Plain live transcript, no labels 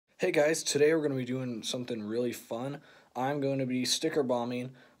Hey guys, today we're going to be doing something really fun. I'm going to be sticker bombing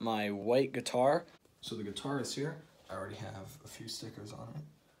my white guitar. So the guitar is here. I already have a few stickers on it.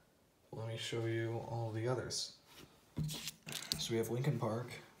 Let me show you all the others. So we have Linkin Park,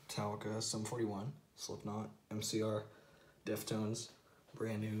 Metallica, Sum 41, Slipknot, MCR, Deftones,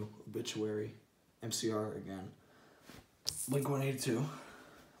 Brand New, Obituary, MCR again, Blink-182,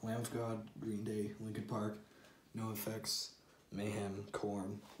 Lamb of God, Green Day, Linkin Park, NoFX, Mayhem,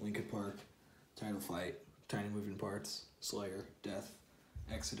 Korn, Linkin Park, Title Fight, Tiny Moving Parts, Slayer, Death,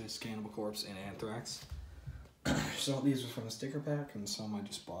 Exodus, Cannibal Corpse, and Anthrax. Some of these are from the sticker pack, and some I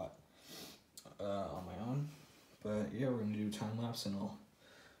just bought on my own. But yeah, we're going to do time lapse, and I'll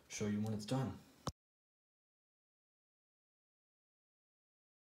show you when it's done.